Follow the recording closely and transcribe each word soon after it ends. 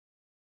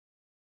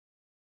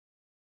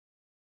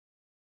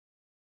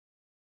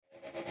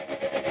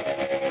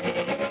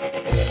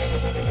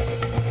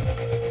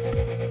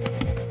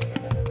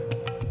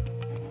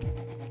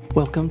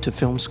Welcome to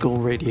Film School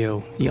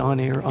Radio, the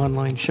on-air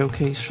online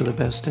showcase for the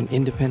best in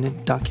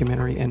independent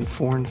documentary and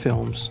foreign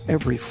films,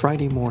 every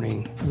Friday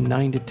morning from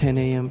 9 to 10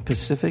 a.m.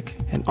 Pacific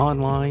and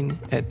online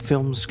at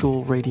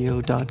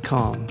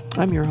filmschoolradio.com.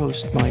 I'm your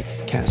host,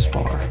 Mike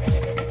Kaspar.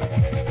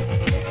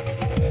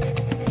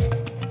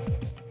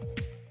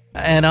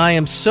 And I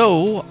am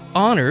so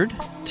honored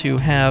to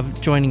have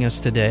joining us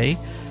today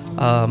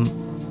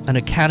an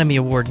Academy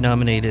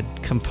Award-nominated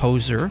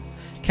composer,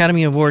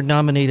 Academy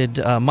Award-nominated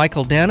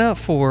Michael Danna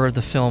for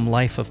the film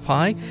Life of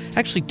Pi.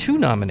 Actually, 2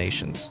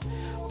 nominations.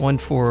 One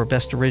for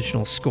Best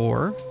Original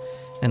Score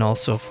and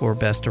also for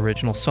Best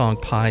Original Song,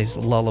 Pi's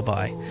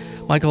Lullaby.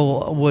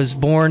 Michael was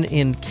born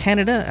in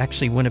Canada,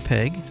 actually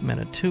Winnipeg,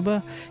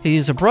 Manitoba. He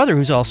is a brother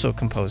who's also a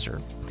composer.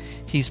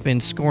 He's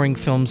been scoring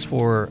films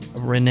for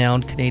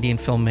renowned Canadian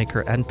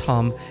filmmaker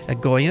Atom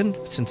Egoyan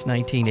since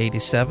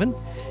 1987.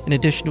 In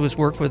addition to his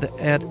work with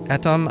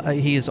Atom,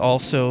 he has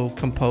also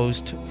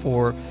composed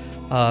for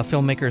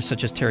filmmakers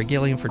such as Terry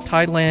Gilliam for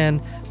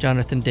Thailand,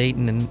 Jonathan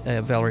Dayton and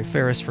Valerie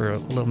Ferris for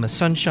Little Miss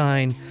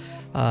Sunshine,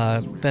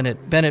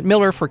 Bennett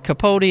Miller for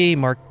Capote,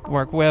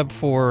 Mark Webb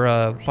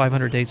for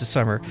 500 Days of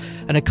Summer.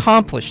 An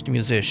accomplished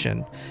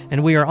musician,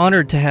 and we are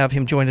honored to have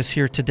him join us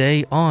here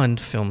today on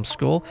Film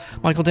School.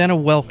 Michael Danna,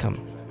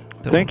 welcome.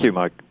 Thank you,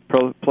 Mike.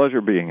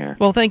 Pleasure being here.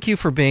 Well, thank you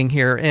for being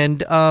here.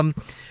 And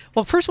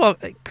well, first of all,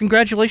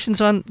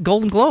 congratulations on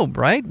Golden Globe,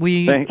 right?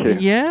 Thank you.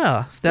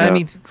 Yeah, I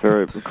mean,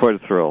 quite a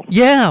thrill.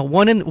 Yeah,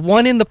 one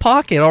in the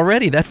pocket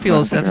already. That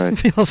feels right.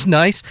 feels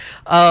nice.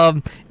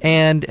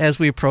 And as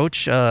we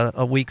approach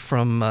a week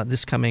from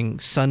this coming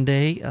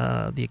Sunday,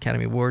 the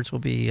Academy Awards will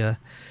be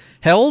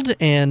held,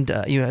 and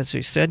you, as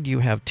you said, you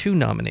have 2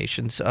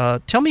 nominations.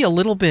 Tell me a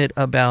little bit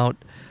about.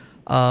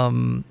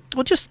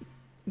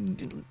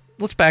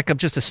 Let's back up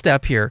just a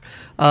step here.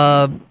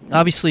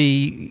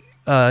 Obviously.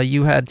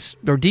 You had,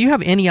 or do you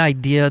have any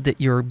idea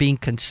that you're being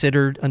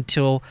considered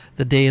until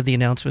the day of the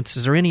announcements?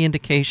 Is there any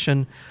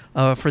indication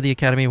for the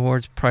Academy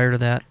Awards prior to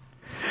that?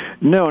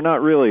 No,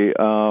 not really.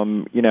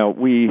 I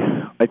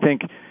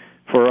think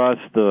for us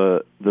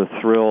the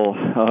thrill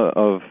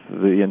of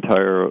the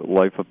entire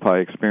Life of Pi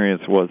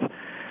experience was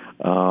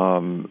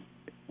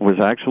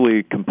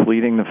actually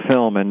completing the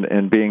film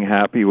and being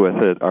happy with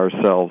it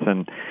ourselves,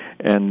 and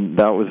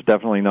that was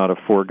definitely not a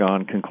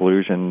foregone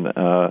conclusion.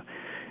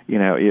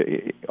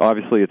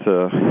 Obviously it's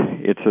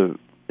a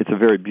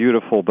very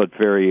beautiful but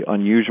very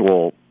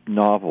unusual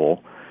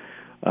novel.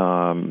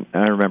 I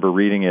remember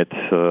reading it,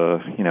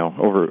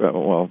 over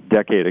a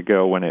decade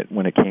ago when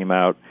it came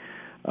out,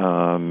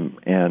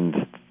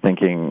 and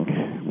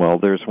thinking, well,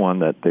 there's one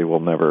that they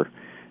will never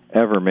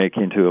ever make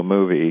into a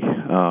movie.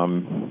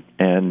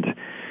 And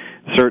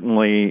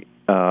certainly,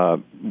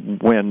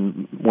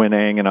 when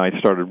Ang and I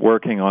started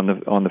working on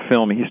the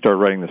film, he started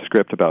writing the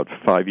script about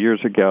 5 years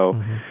ago.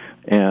 Mm-hmm.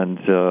 And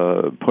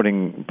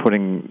putting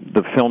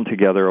the film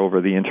together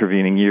over the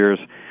intervening years,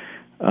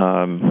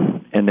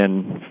 and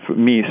then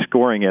me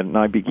scoring it, and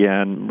I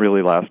began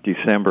really last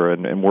December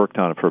and worked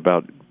on it for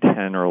about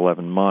 10 or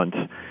 11 months.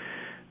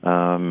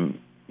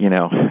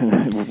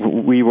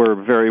 We were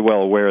very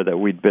well aware that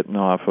we'd bitten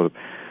off a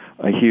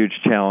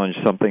huge challenge,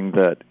 something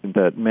that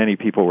many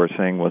people were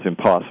saying was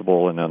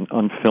impossible and an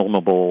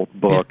unfilmable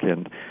book, yeah.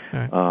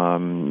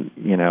 And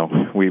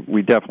right.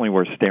 We definitely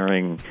were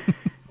staring.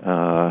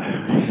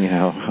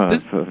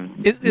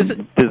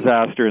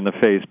 Disaster in the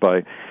face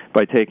by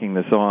taking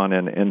this on,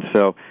 and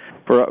so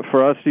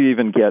for us to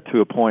even get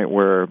to a point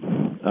where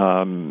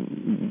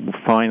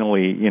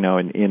finally,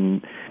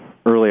 in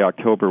early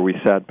October, we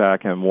sat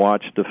back and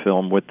watched the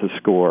film with the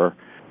score,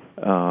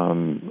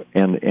 and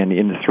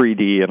in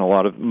 3D, and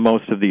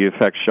most of the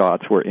effect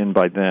shots were in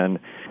by then,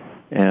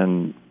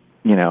 and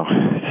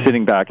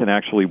sitting back and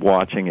actually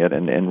watching it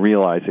and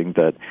realizing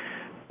that.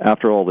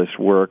 After all this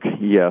work,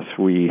 yes,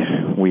 we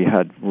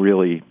had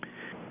really,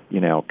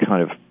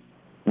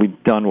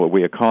 we'd done what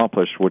we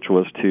accomplished, which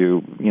was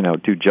to,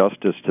 do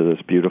justice to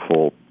this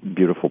beautiful,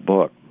 beautiful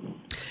book.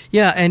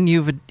 Yeah, and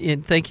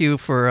thank you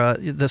for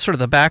the sort of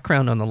the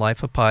background on the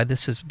Life of Pi.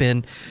 This has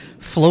been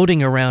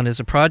floating around as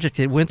a project.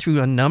 It went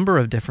through a number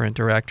of different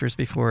directors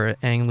before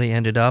Ang Lee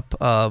ended up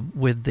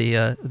with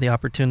the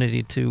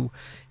opportunity to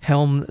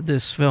helm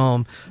this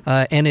film,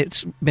 and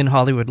it's been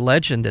Hollywood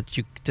legend that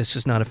this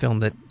is not a film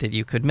that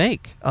you could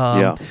make.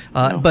 No.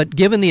 But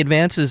given the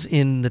advances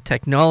in the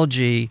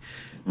technology,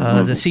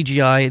 mm-hmm. the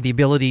CGI, the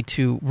ability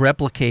to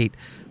replicate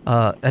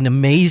an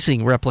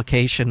amazing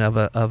replication of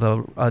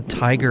a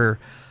tiger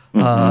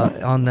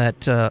mm-hmm. on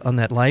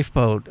that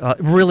lifeboat.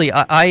 Really,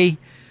 I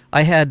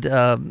had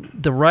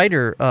the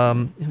writer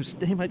whose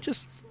name I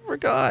just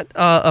forgot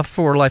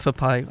for Life of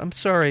Pi. I'm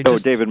sorry.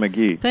 David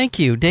McGee. Thank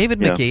you, David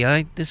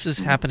McGee. This is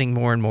happening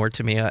more and more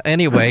to me.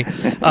 Anyway,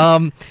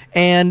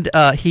 and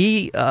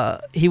he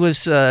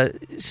was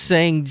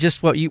saying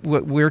just what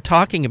we're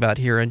talking about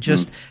here, and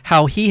just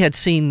how he had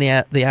seen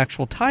the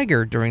actual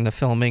tiger during the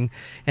filming,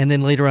 and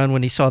then later on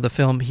when he saw the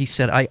film, he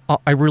said, "I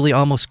really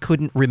almost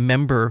couldn't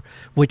remember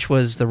which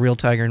was the real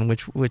tiger and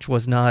which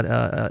was not,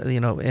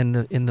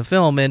 in the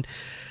film." And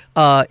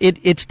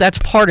it's that's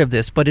part of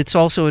this, but it's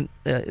also,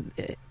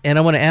 and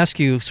I want to ask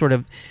you, sort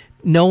of,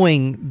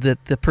 knowing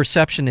that the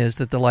perception is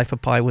that The Life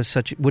of Pi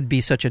would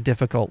be such a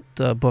difficult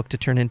book to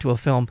turn into a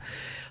film.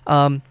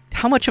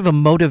 How much of a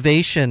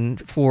motivation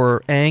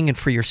for Ang and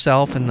for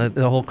yourself and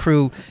the whole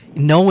crew,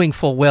 knowing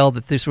full well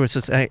that this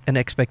was an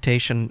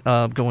expectation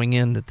going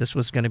in, that this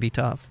was going to be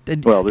tough?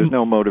 Well, there's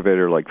no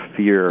motivator like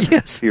fear.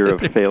 Yes. Fear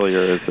of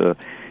failure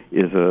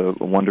is a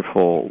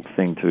wonderful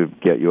thing to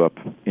get you up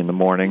in the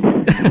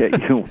morning,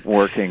 get you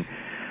working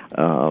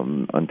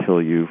until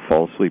you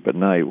fall asleep at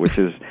night, which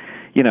is,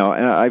 and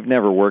I've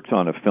never worked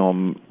on a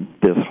film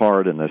this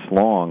hard and this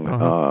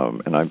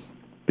long, and I've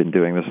been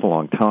doing this a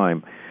long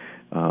time.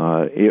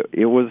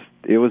 It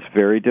was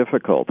very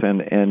difficult,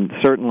 and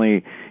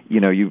certainly,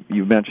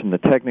 you mentioned the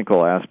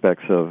technical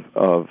aspects of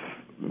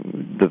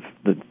the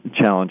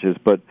challenges,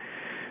 but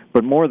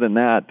more than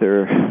that,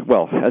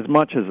 as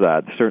much as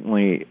that,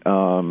 certainly,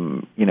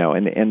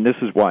 and this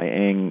is why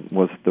Ang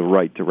was the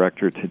right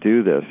director to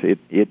do this.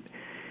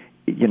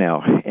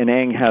 And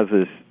Ang has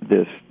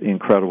this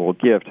incredible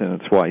gift, and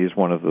it's why he's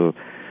one of the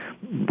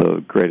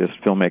greatest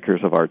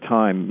filmmakers of our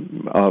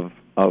time, of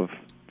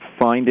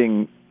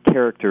finding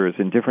characters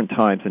in different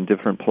times and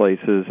different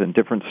places and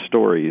different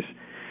stories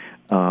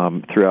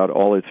throughout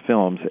all his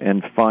films,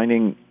 and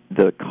finding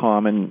the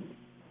common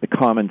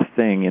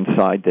thing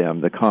inside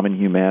them, the common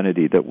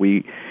humanity that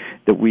we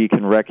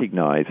can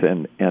recognize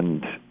and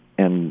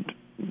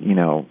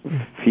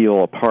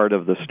feel a part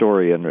of the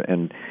story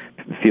and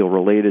feel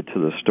related to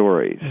the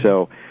story.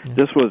 So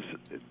this was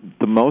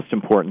the most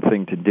important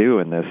thing to do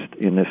in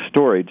this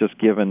story, just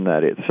given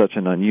that it's such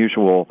an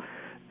unusual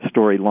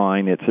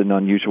storyline, it's an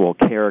unusual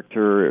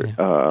character.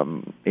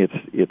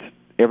 It's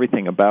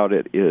everything about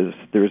it is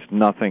there's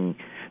no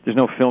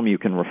film you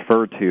can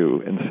refer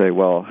to and say,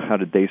 well, how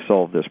did they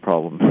solve this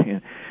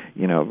problem?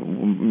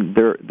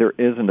 There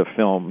isn't a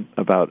film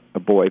about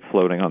a boy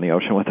floating on the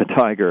ocean with a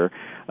tiger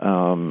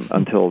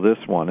until this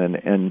one,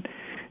 and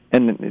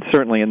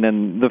certainly, and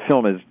then the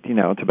film is,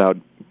 it's about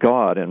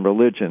God and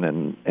religion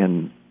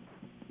and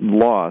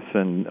loss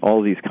and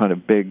all these kind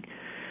of big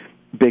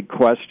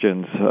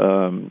questions.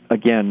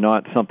 Again,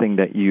 not something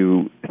that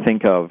you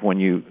think of when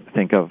you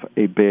think of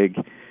a big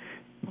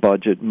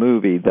budget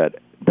movie that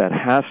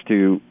has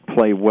to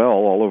play well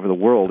all over the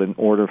world in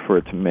order for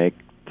it to make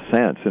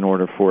sense, in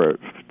order for it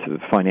to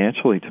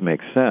financially to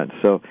make sense.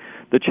 So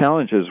the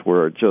challenges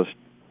were just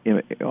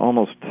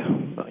almost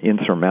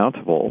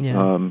insurmountable.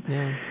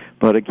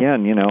 But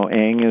again,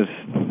 Ang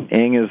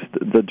is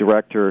the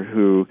director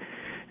who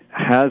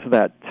has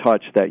that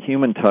touch, that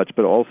human touch,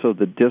 but also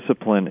the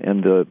discipline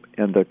and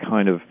the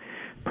kind of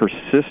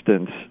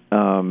persistence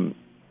and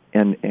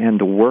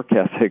the work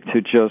ethic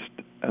to just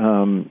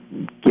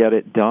get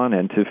it done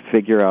and to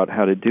figure out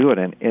how to do it.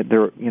 And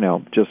there,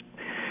 just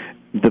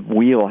the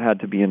wheel had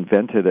to be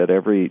invented at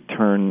every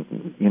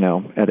turn,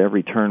 at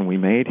every turn we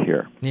made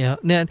here. Yeah,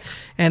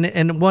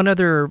 and one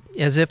other,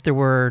 as if there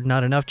were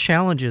not enough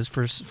challenges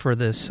for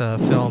this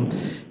film,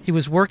 he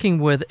was working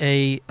with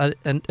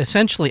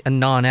essentially a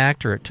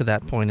non-actor to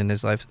that point in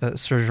his life,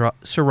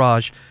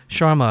 Suraj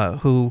Sharma,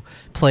 who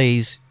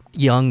plays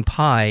young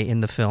Pi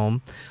in the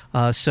film.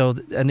 So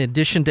in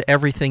addition to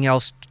everything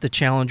else, the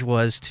challenge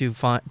was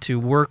to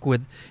work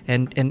with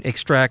and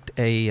extract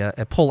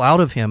pull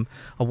out of him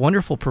a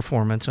wonderful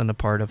performance on the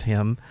part of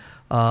him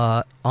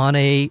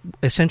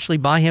essentially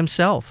by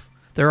himself.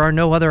 There are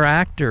no other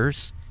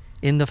actors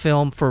in the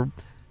film for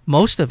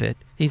most of it.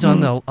 He's on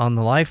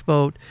the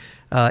lifeboat,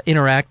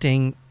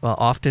 interacting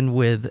often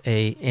with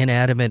a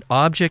inanimate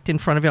object in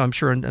front of him, I'm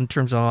sure in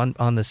terms of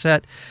on the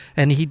set,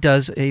 and he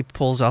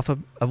pulls off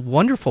a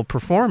wonderful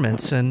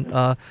performance,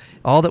 and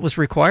all that was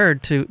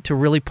required to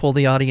really pull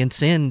the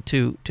audience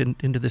into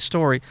the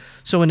story.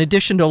 So in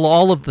addition to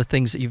all of the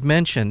things that you've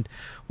mentioned,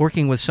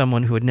 working with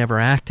someone who had never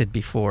acted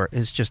before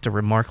is just a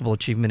remarkable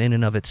achievement in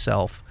and of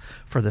itself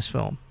for this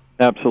film.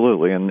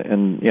 Absolutely,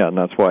 and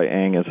that's why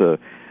Ang is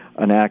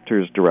an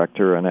actor's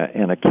director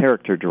and a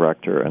character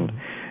director,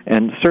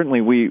 and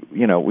certainly we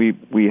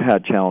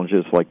had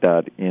challenges like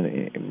that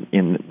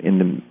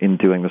in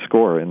doing the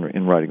score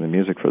in writing the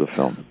music for the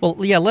film. Well,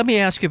 yeah, let me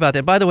ask you about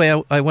that. By the way,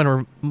 I want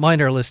to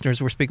remind our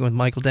listeners we're speaking with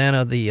Michael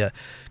Dana, the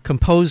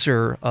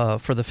composer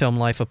for the film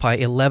Life of Pi,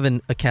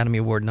 11 Academy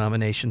Award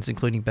nominations,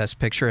 including Best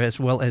Picture, as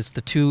well as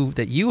the 2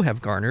 that you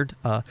have garnered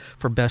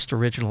for Best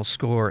Original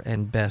Score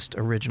and Best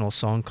Original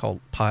Song, called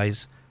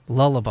Pi's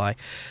Lullaby.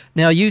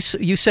 Now, you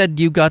said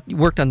you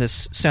worked on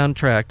this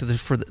soundtrack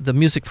for the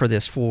music for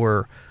this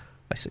for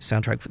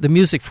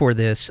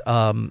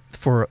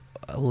for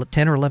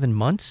 10 or 11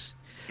 months.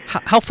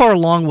 How far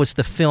along was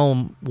the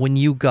film when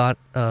you got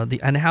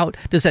and how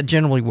does that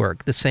generally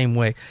work? The same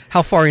way.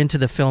 How far into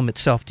the film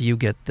itself do you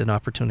get an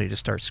opportunity to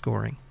start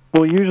scoring?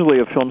 Well, usually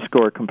a film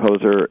score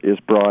composer is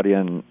brought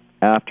in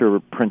after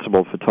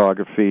principal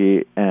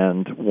photography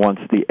and once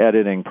the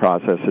editing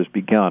process has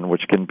begun,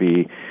 which can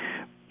be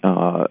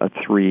a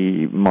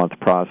 3-month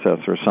process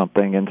or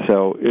something. And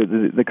so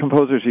the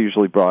composer's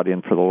usually brought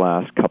in for the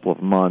last couple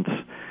of months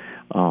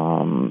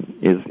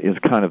is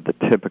kind of the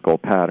typical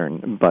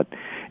pattern. But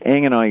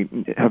Ang and I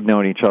have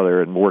known each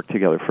other and worked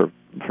together for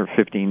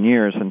 15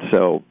 years, and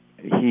so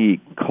he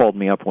called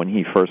me up when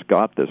he first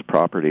got this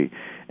property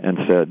and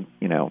said,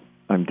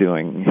 I'm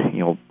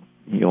doing,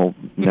 you'll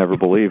never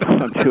believe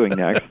what I'm doing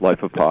next,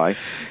 Life of Pi.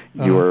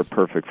 You're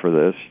perfect for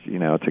this.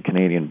 It's a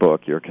Canadian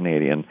book. You're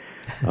Canadian.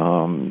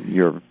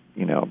 You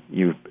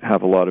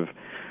have a lot of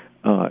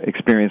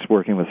experience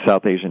working with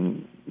South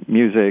Asian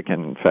music,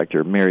 and in fact,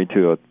 you're married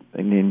to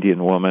an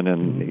Indian woman,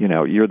 and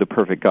you're the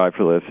perfect guy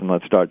for this. And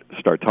let's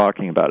start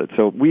talking about it.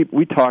 So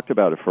we talked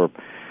about it for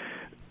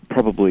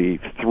probably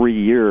 3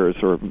 years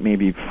or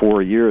maybe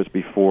 4 years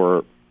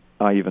before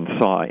I even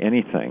saw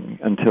anything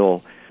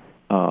until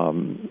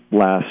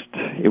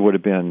it would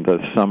have been the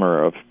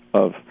summer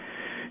of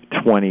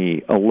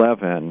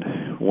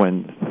 2011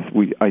 when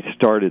I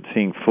started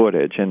seeing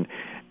footage, and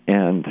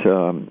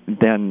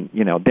then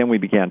we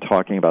began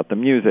talking about the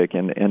music,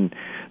 and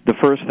the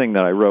first thing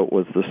that I wrote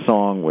was the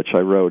song, which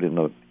I wrote in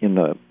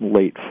the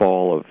late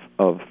fall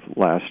of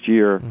last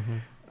year.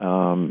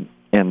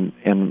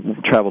 And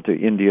traveled to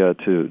India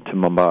to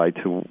Mumbai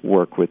to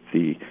work with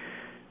the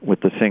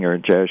singer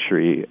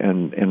Jayashree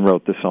and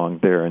wrote the song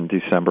there in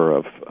December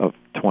of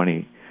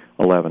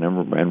 2011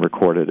 and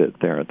recorded it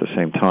there at the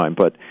same time.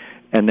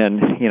 And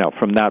then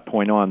from that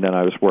point on, then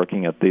I was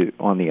working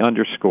on the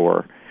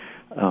underscore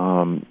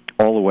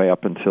all the way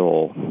up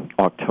until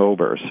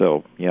October.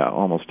 So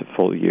almost a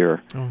full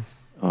year.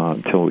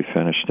 Until we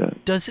finished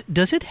it.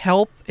 Does it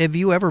help? Have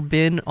you ever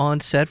been on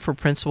set for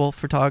principal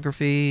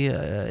photography?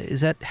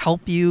 Does that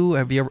help you?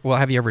 Have you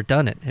ever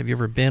done it? Have you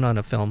ever been on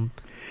a film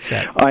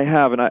set? I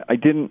have, and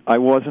I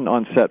wasn't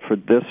on set for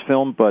this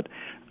film, but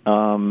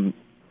does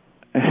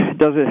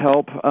it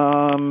help?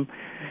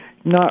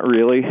 Not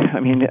really. I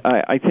mean,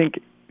 I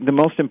think the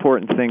most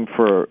important thing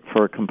for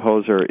a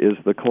composer is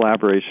the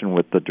collaboration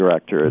with the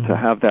director, to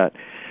have that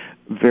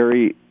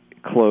very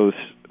close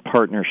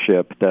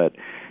partnership that.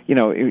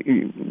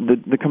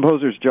 The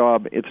composer's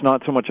job, it's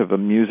not so much of a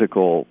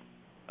musical,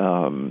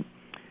 a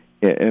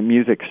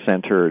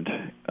music-centered,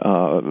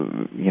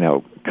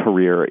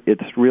 career.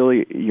 It's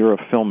really, you're a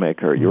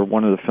filmmaker. You're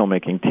one of the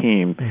filmmaking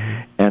team,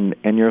 and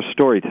you're a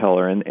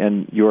storyteller,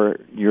 and you're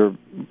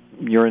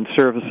in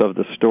service of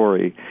the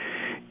story.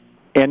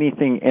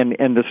 Anything,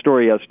 and the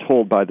story as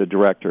told by the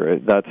director,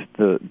 that's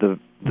the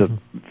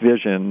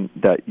vision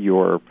that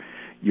you're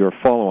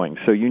following.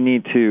 So you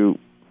need to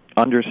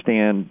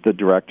understand the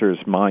director's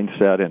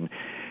mindset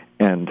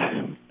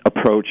and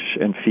approach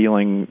and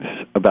feelings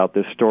about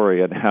this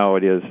story and how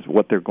it is,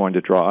 what they're going to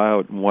draw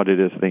out, and what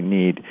it is they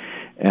need,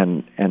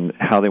 and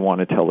how they want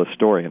to tell the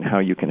story, and how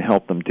you can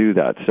help them do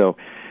that. So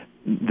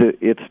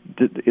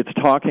it's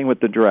talking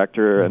with the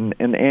director, and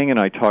Ang and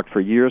I talked for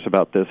years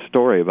about this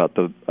story, about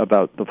the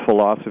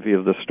philosophy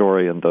of the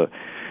story and the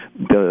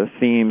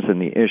themes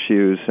and the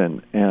issues,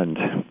 and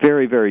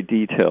very, very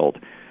detailed.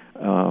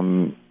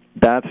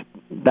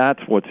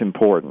 That's what's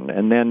important.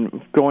 And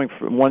then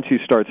once you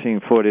start seeing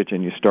footage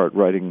and you start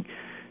writing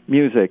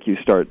music, you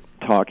start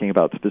talking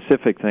about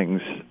specific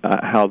things,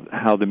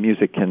 how the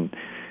music can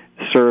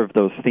serve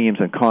those themes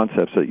and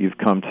concepts that you've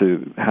come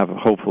to have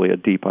hopefully a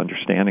deep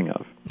understanding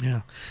of.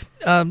 Yeah.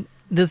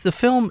 The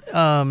film,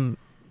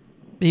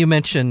 you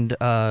mentioned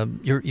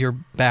your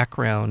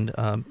background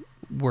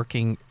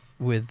working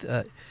with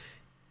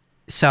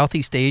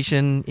Southeast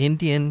Asian,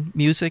 Indian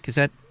music. Is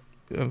that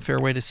a fair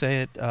way to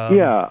say it?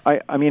 Yeah,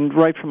 I mean,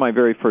 right from my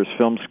very first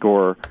film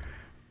score,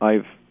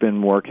 I've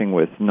been working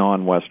with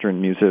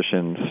non-Western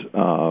musicians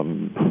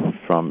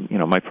from,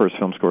 my first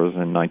film score was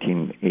in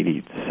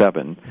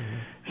 1987.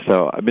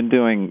 So I've been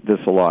doing this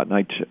a lot,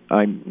 and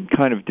I'm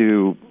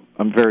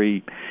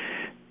very,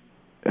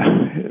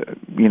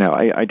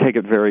 I take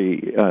it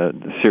very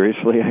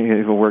seriously,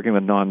 working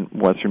with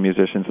non-Western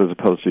musicians as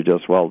opposed to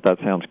just, that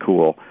sounds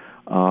cool.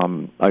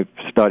 I've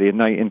studied,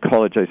 and in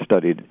college I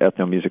studied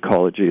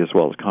ethnomusicology as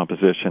well as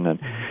composition, and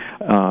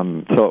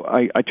so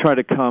I try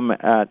to come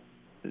at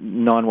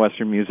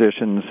non-Western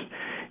musicians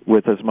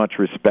with as much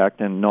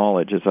respect and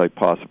knowledge as I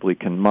possibly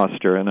can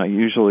muster, and I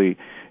usually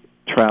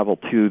travel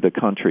to the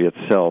country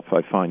itself.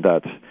 I find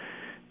that's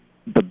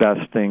the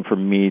best thing for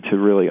me to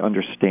really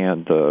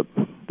understand the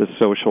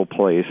social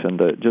place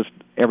and just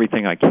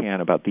everything I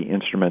can about the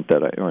instrument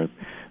or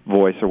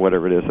voice or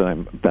whatever it is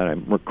that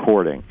I'm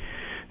recording.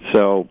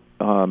 So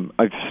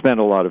I've spent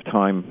a lot of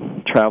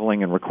time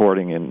traveling and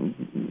recording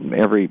in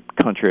every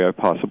country I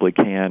possibly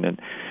can, and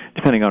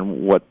depending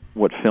on what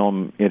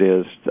film it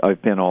is,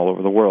 I've been all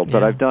over the world. Yeah.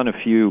 But I've done a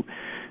few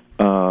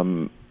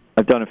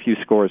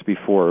scores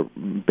before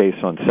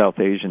based on South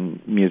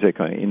Asian music,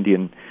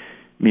 Indian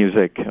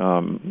music,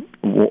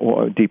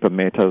 Deepa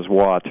Mehta's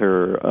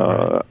Water.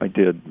 I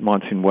did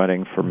Monsoon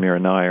Wedding for Mira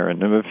Nair,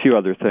 and a few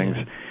other things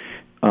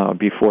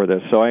before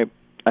this. So I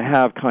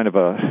have kind of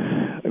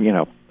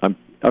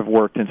I've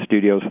worked in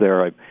studios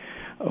there. I've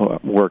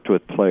worked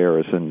with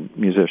players and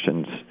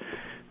musicians.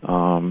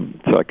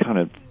 So I kind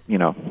of,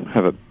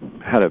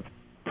 had a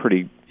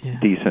pretty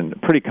decent,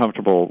 pretty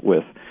comfortable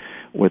with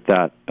with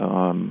that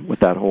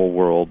whole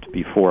world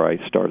before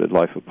I started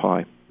Life of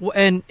Pi. Well,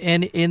 and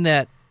in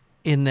that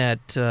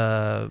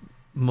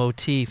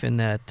motif, in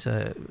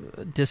that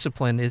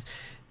discipline, is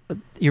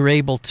you're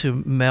able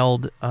to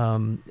meld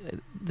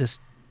this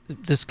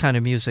kind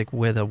of music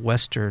with a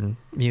Western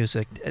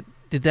music.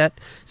 Is that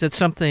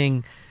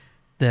something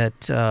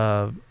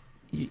that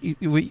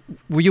you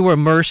were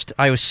immersed?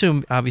 I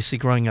assume, obviously,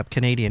 growing up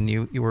Canadian,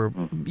 you were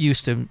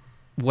used to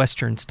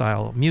Western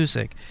style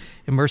music,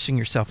 immersing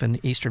yourself in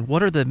Eastern.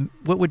 What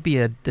would be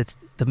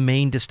the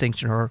main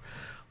distinction, or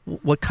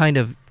what kind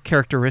of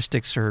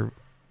characteristics are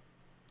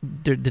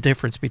the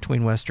difference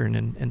between Western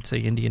and say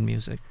Indian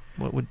music?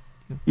 What would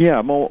Yeah,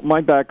 well,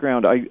 my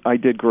background, I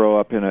did grow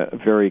up in a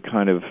very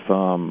kind of,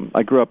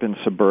 I grew up in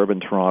suburban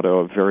Toronto,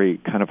 a very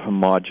kind of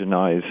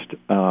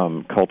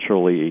homogenized,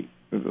 culturally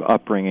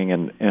upbringing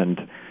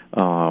and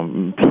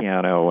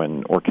piano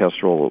and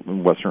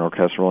Western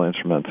orchestral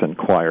instruments and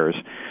choirs.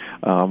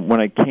 When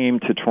I came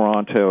to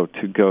Toronto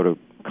to go to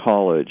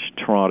college,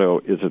 Toronto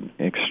is an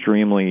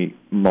extremely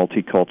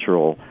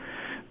multicultural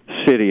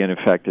city, and in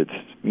fact, it's,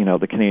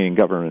 the Canadian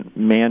government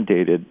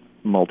mandated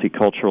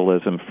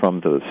multiculturalism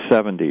from the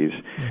 70s.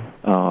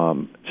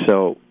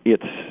 So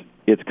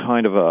it's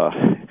kind of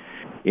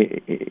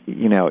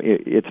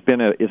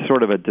it's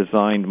sort of a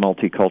designed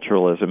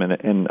multiculturalism,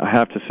 and I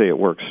have to say it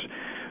works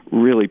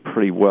really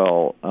pretty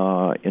well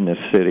in this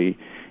city.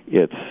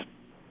 It's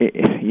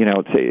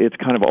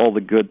kind of all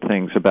the good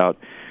things about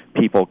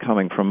people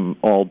coming from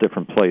all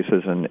different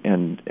places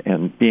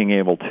and being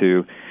able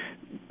to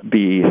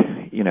be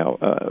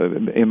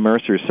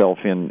immerse yourself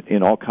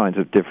in all kinds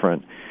of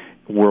different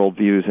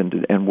worldviews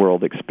and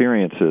world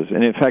experiences.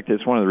 And in fact,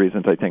 it's one of the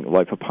reasons I think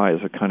Life of Pi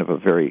is a kind of a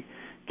very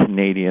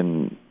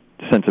Canadian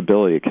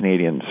sensibility, a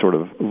Canadian sort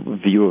of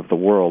view of the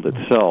world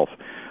itself.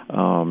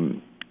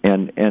 And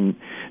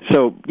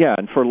so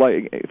and for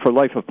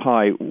Life of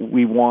Pi,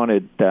 we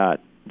wanted that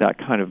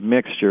kind of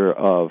mixture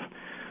of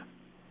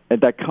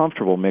that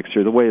comfortable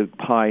mixture. The way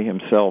Pi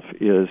himself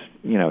is,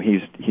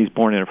 he's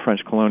born in a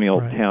French colonial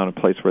town, a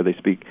place where they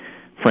speak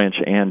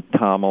French and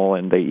Tamil,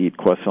 and they eat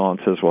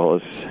croissants as well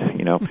as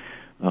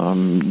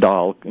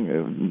dal,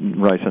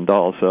 rice and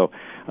dal. So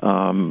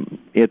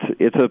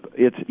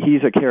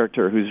he's a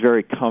character who's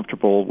very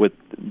comfortable with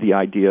the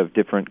idea of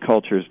different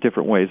cultures,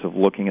 different ways of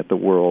looking at the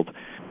world,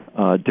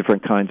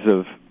 different kinds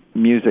of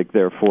music.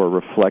 Therefore,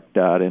 reflect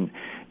that, and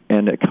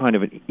a kind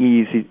of an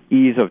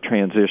ease of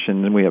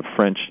transition. And we have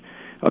French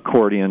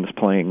accordions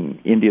playing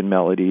Indian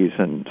melodies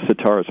and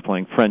sitars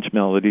playing French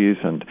melodies,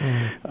 and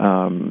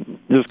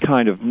just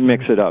kind of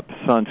mix it up.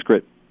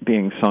 Sanskrit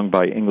being sung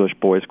by English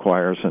boys'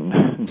 choirs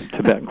and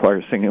Tibetan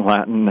choirs singing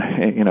Latin,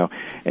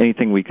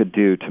 anything we could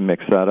do to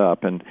mix that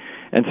up. And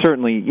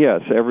certainly,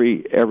 yes,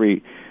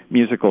 every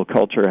musical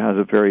culture has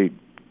a very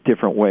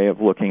different way of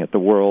looking at the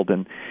world,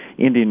 and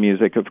Indian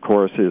music, of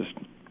course, is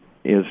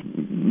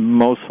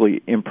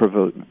mostly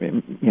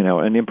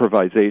an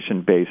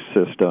improvisation-based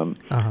system,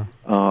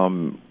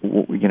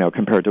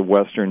 compared to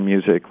Western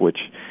music, which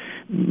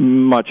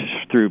much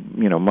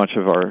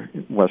of our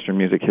Western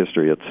music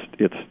history,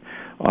 it's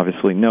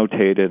obviously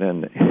notated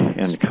and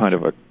kind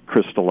of a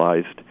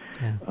crystallized,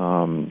 as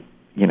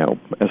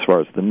far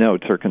as the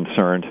notes are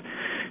concerned.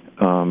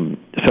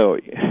 So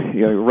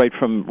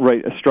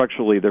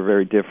structurally they're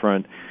very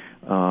different.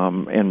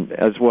 And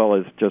as well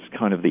as just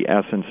kind of the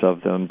essence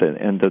of them,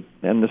 and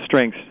the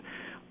strengths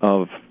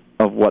of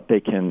what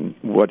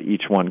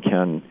each one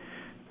can,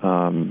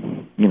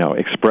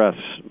 express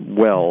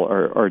well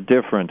are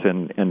different,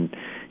 and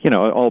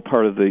all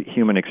part of the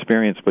human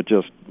experience, but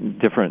just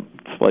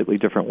slightly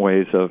different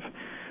ways of,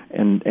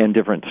 and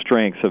different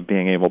strengths of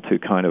being able to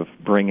kind of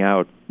bring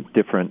out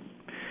different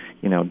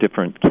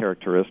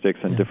characteristics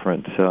and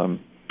different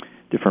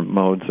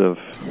modes of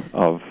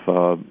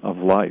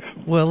life.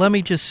 Well, let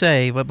me just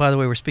say, but by the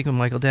way, we're speaking with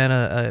Michael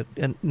Dana,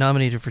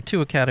 nominated for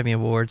 2 Academy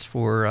Awards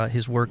for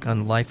his work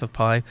on Life of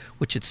Pi,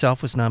 which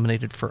itself was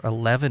nominated for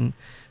 11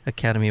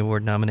 Academy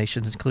Award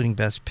nominations, including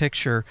Best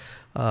Picture.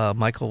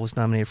 Michael was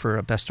nominated for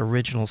a Best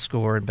Original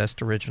Score and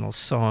Best Original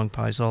Song,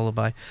 Pi's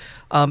Lullaby.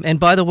 And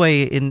by the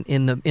way,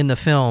 in the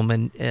film,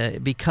 and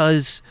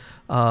because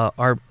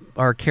our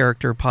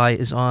character Pi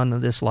is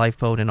on this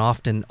lifeboat and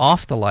often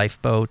off the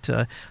lifeboat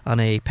on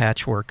a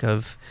patchwork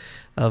of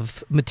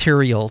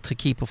material to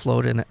keep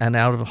afloat and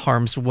out of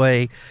harm's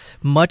way.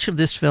 Much of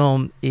this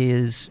film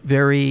it's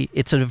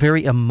a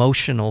very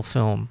emotional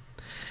film,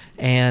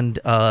 and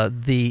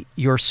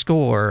your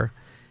score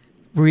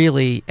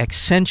really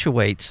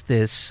accentuates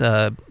this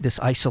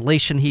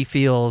isolation he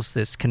feels,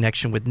 this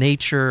connection with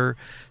nature.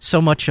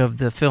 So much of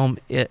the film,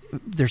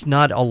 there's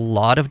not a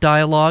lot of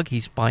dialogue.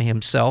 He's by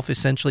himself,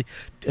 essentially,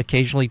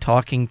 occasionally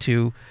talking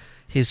to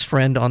his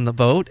friend on the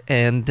boat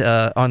and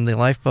on the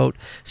lifeboat.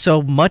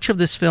 So much of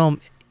this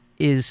film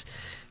is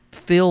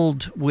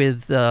filled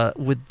with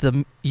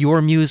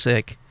your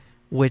music,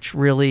 which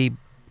really,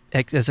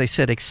 as I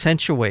said,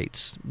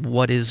 accentuates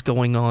what is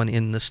going on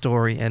in the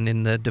story and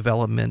in the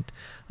development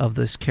of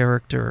this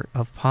character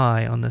of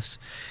Pi on this.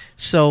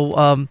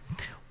 So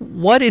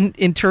What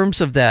in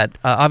terms of that?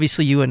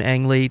 Obviously, you and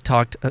Ang Lee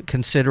talked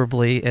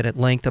considerably and at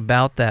length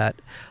about that,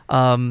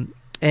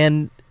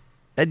 and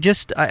I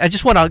just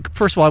want to,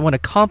 first of all, I want to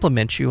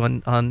compliment you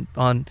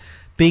on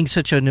being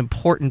such an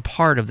important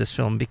part of this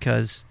film,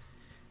 because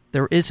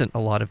there isn't a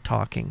lot of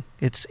talking.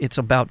 It's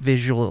about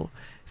visualizing,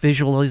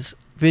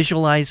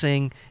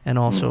 and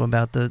also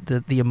about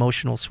the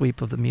emotional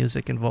sweep of the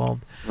music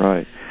involved.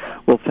 Right.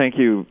 Well, thank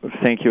you,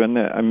 and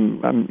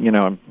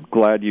I'm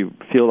glad you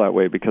feel that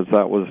way, because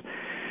that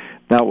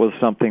was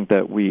something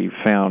that we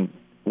found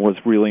was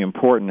really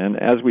important. And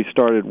as we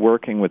started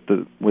working with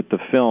the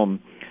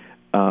film,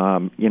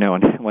 and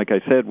like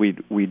I said,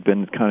 we'd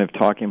been kind of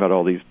talking about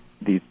all these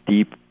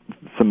deep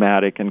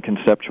thematic and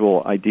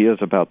conceptual ideas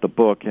about the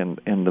book and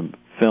the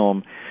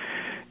film,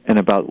 and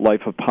about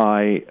Life of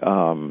Pi,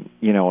 and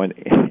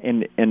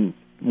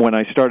when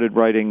I started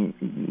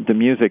writing the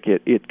music,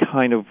 it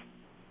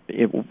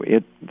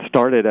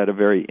started at a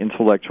very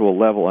intellectual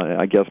level,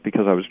 and I guess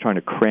because I was trying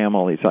to cram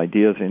all these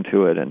ideas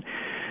into it and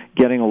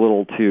getting a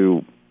little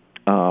too,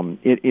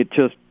 it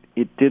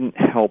didn't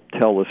help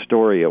tell the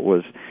story. It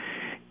was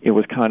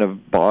kind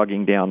of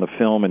bogging down the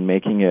film and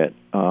making it,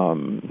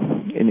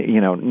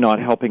 not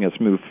helping us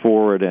move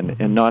forward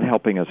and not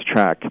helping us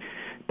track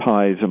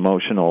Pi's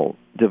emotional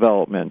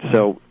development.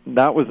 So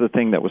that was the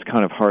thing that was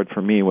kind of hard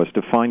for me, was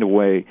to find a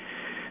way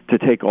to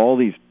take all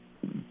these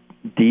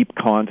deep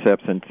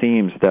concepts and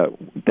themes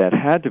that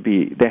had to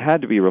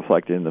be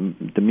reflected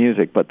in the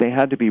music, but they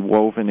had to be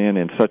woven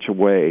in such a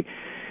way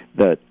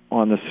that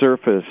on the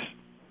surface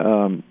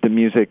the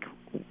music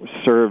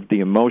served the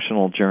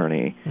emotional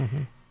journey,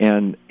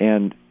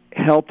 and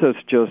helped us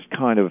just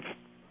kind of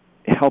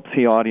helps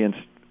the audience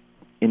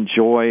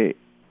enjoy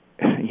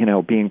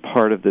being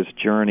part of this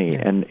journey,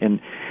 and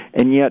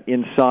yet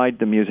inside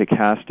the music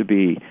has to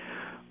be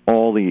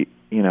all the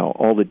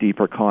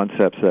deeper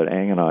concepts that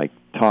Ang and I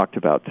talked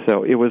about.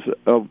 So it was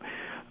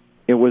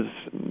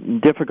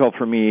difficult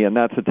for me, and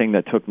that's the thing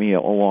that took me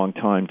a long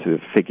time to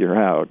figure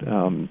out,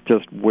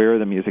 just where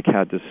the music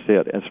had to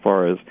sit as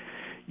far as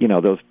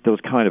those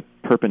kind of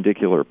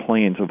perpendicular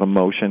planes of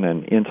emotion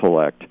and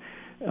intellect.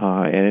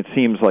 And it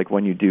seems like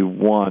when you do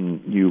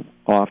one, you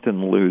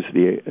often lose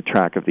the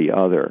track of the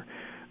other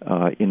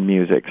in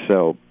music.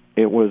 So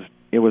it was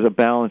a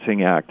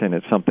balancing act, and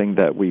it's something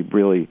that we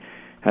really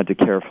had to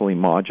carefully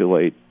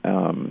modulate.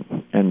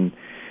 I'm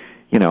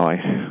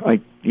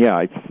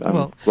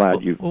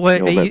glad you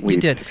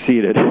did.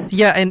 Succeeded.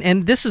 Yeah,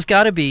 and this has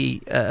got to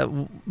be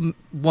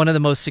one of the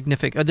most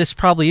significant. This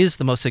probably is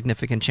the most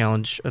significant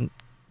challenge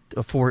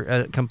for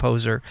a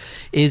composer,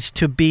 is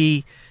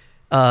to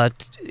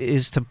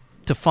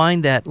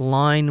find that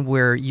line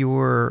where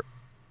you're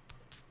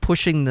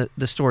pushing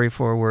the story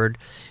forward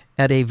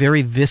at a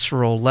very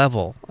visceral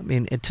level. I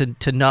mean,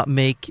 to not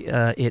make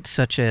it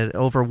such an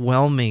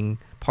overwhelming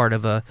part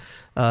of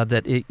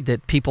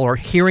that people are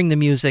hearing the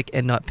music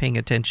and not paying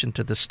attention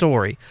to the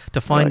story.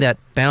 To find that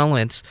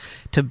balance,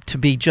 to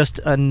be just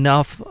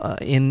enough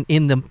in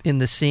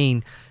the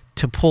scene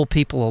to pull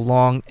people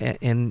along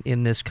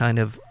in this kind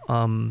of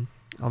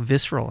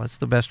visceral, that's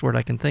the best word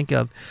I can think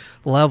of,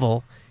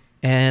 level.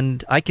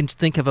 And I can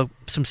think of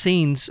some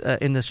scenes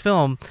in this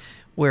film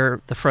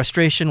where the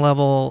frustration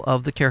level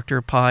of the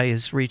character Pi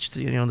has reached,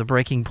 the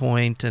breaking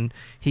point, and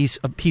he's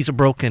a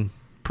broken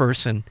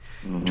person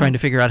trying to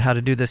figure out how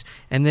to do this,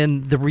 and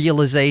then the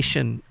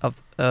realization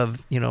of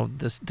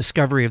this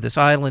discovery of this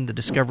island, the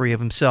discovery of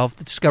himself,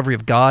 the discovery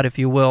of God, if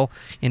you will,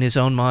 in his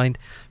own mind.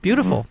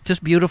 Beautiful,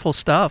 just beautiful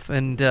stuff.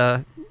 And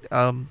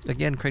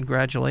again,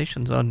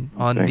 congratulations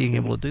on being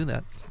able to do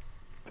that.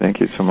 Thank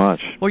you so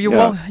much. Well, you're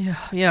welcome.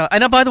 Yeah.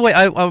 And by the way,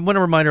 I want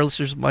to remind our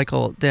listeners,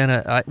 Michael,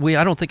 Dana,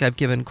 I don't think I've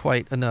given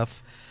quite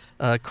enough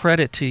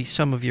credit to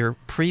some of your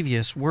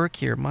previous work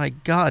here. My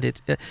God,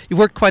 you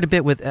worked quite a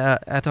bit with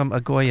Atom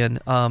Egoyan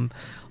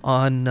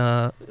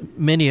on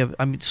many of.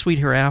 Sweet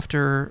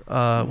Hereafter,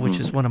 which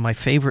is one of my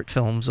favorite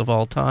films of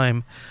all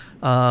time.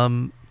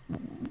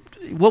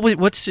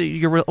 What's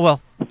your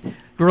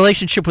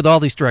relationship with all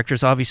these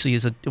directors? Obviously,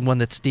 is one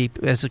that's deep.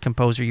 As a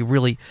composer, you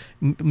really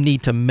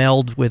need to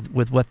meld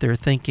with what they're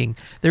thinking.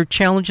 There are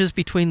challenges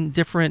between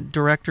different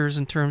directors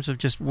in terms of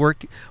just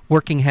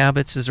working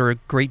habits. Is there a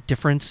great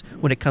difference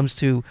when it comes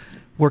to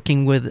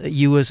working with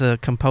you as a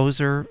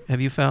composer?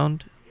 Have you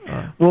found?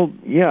 Well,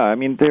 yeah.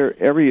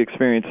 Every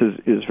experience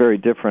is very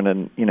different,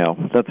 and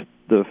that's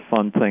the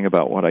fun thing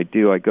about what I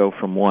do. I go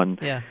from one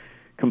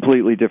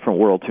completely different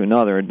world to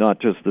another, and not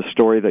just the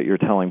story that you're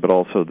telling, but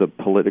also the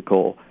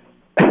political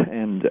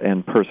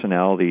and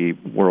personality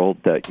world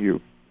that you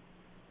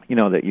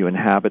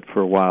inhabit for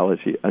a while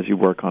as you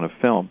work on a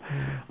film.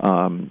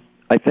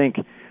 I think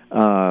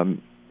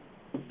some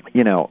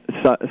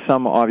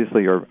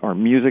obviously are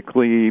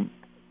musically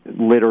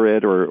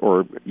literate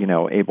or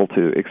able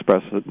to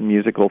express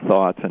musical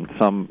thoughts, and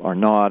some are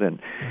not, and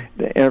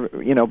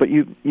but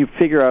you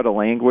figure out a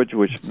language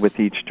with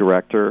each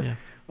director.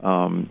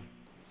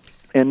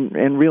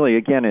 And really,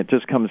 again, it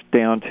just comes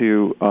down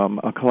to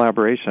a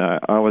collaboration. I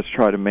always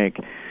try to make,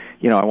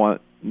 I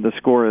want the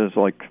score is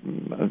like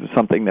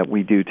something that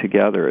we do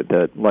together.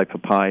 That Life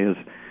of Pi is,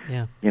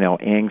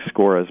 Ang's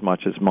score as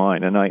much as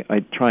mine, and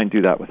I try and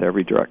do that with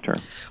every director.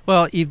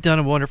 Well, you've done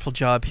a wonderful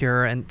job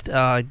here, and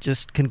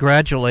just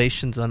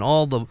congratulations on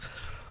all the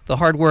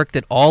hard work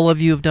that all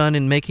of you have done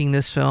in making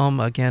this film.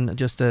 Again,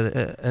 just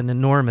an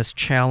enormous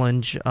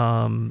challenge,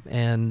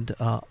 and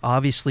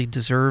obviously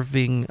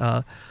deserving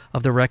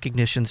of the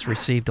recognitions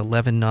received.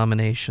 11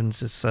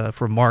 nominations. It's a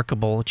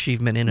remarkable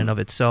achievement in and of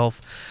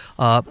itself.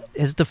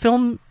 Has the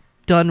film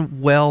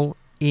done well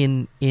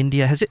in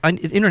India? Has it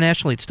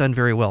internationally? It's done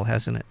very well,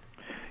 hasn't it?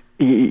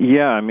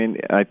 Yeah, I mean,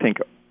 I think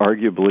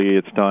arguably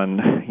it's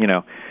done.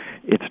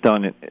 It's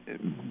done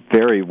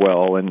very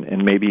well,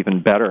 and maybe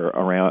even better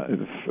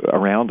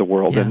around the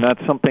world, and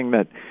that's something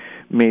that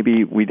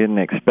maybe we didn't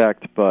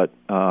expect. But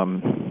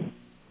in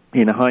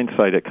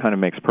hindsight, it kind of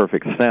makes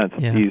perfect sense.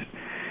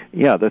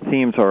 The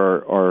themes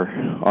are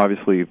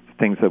obviously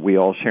things that we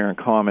all share in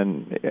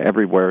common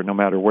everywhere, no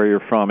matter where you're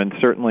from, and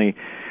certainly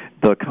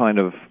the kind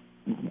of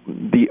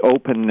the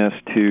openness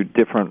to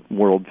different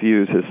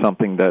worldviews is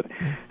something that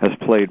has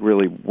played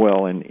really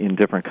well in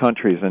different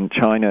countries. In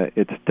China,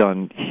 it's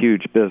done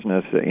huge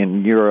business.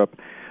 In Europe,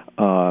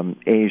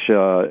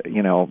 Asia,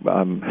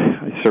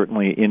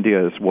 certainly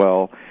India as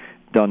well,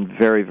 done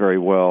very, very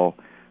well.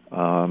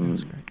 In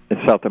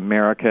South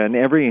America, and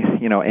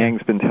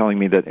Ang's been telling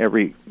me that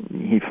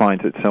he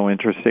finds it so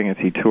interesting as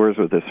he tours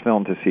with this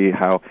film to see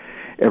how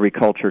every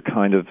culture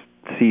kind of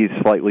sees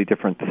slightly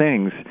different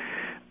things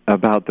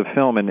about the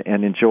film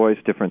and enjoys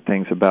different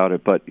things about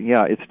it. But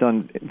it's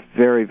done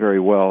very, very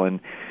well,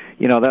 and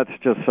that's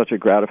just such a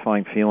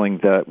gratifying feeling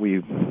that we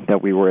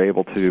were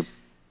able to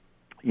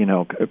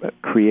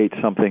create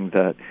something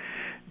that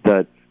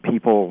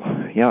people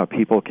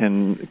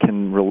can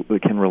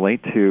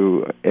relate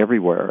to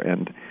everywhere,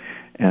 and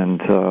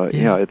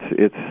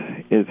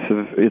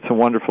it's a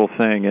wonderful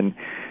thing, and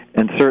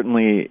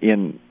certainly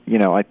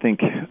I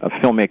think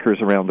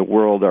filmmakers around the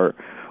world are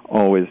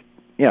always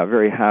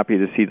very happy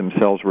to see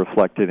themselves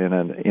reflected in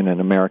an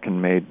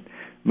American-made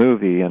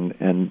movie,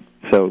 and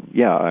so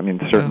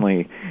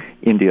certainly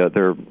India,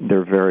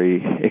 they're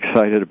very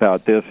excited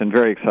about this and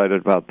very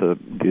excited about the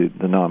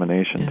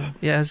nominations.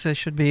 As they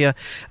should be.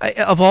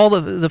 Of all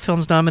the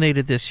films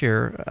nominated this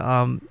year,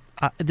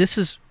 this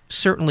is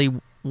certainly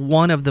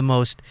one of the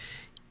most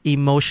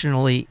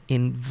emotionally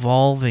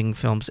involving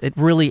films. It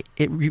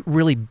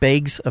really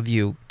begs of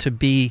you to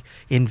be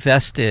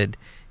invested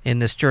in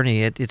this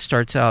journey. It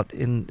starts out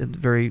in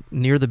very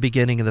near the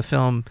beginning of the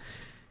film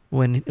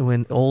when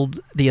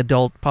the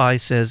adult Pi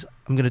says,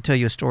 "I'm going to tell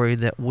you a story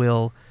that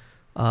will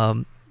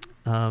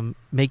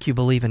make you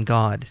believe in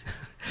God."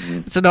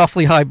 It's an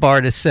awfully high bar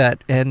to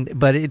set,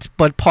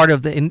 but part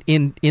of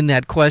in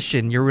that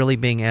question, you're really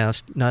being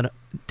asked not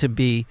to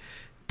be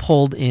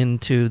pulled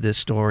into this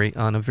story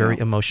on a very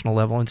emotional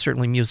level, and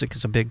certainly music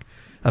is a big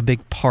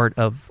part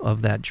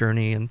of that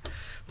journey. And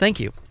thank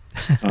you.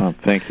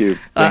 Thank you.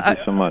 Thank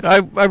you so much. I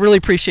really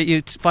appreciate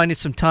you finding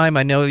some time.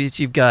 I know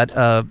you've got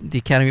the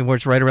Academy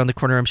Awards right around the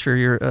corner. I'm sure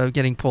you're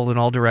getting pulled in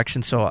all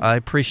directions, so I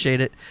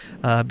appreciate it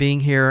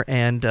being here.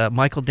 And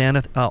Michael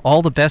Dana,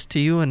 all the best to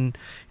you in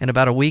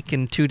about a week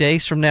and 2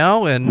 days from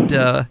now, and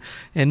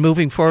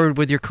moving forward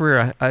with your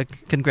career.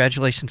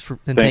 Congratulations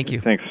and thank you.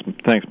 Thanks,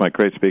 Mike.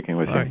 Great speaking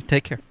with you. All right,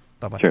 take care.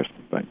 Bye-bye. Cheers.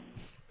 Bye.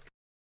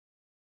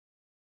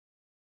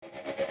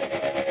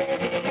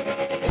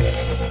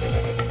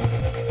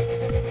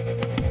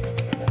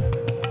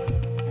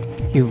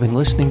 You've been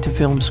listening to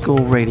Film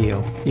School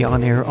Radio, the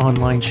on-air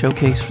online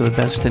showcase for the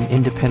best in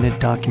independent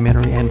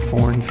documentary and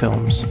foreign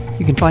films.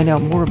 You can find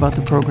out more about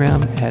the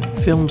program at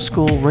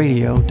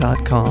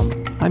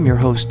filmschoolradio.com. I'm your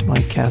host,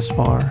 Mike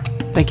Kaspar.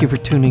 Thank you for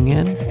tuning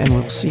in, and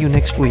we'll see you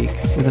next week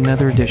with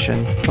another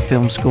edition of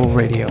Film School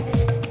Radio.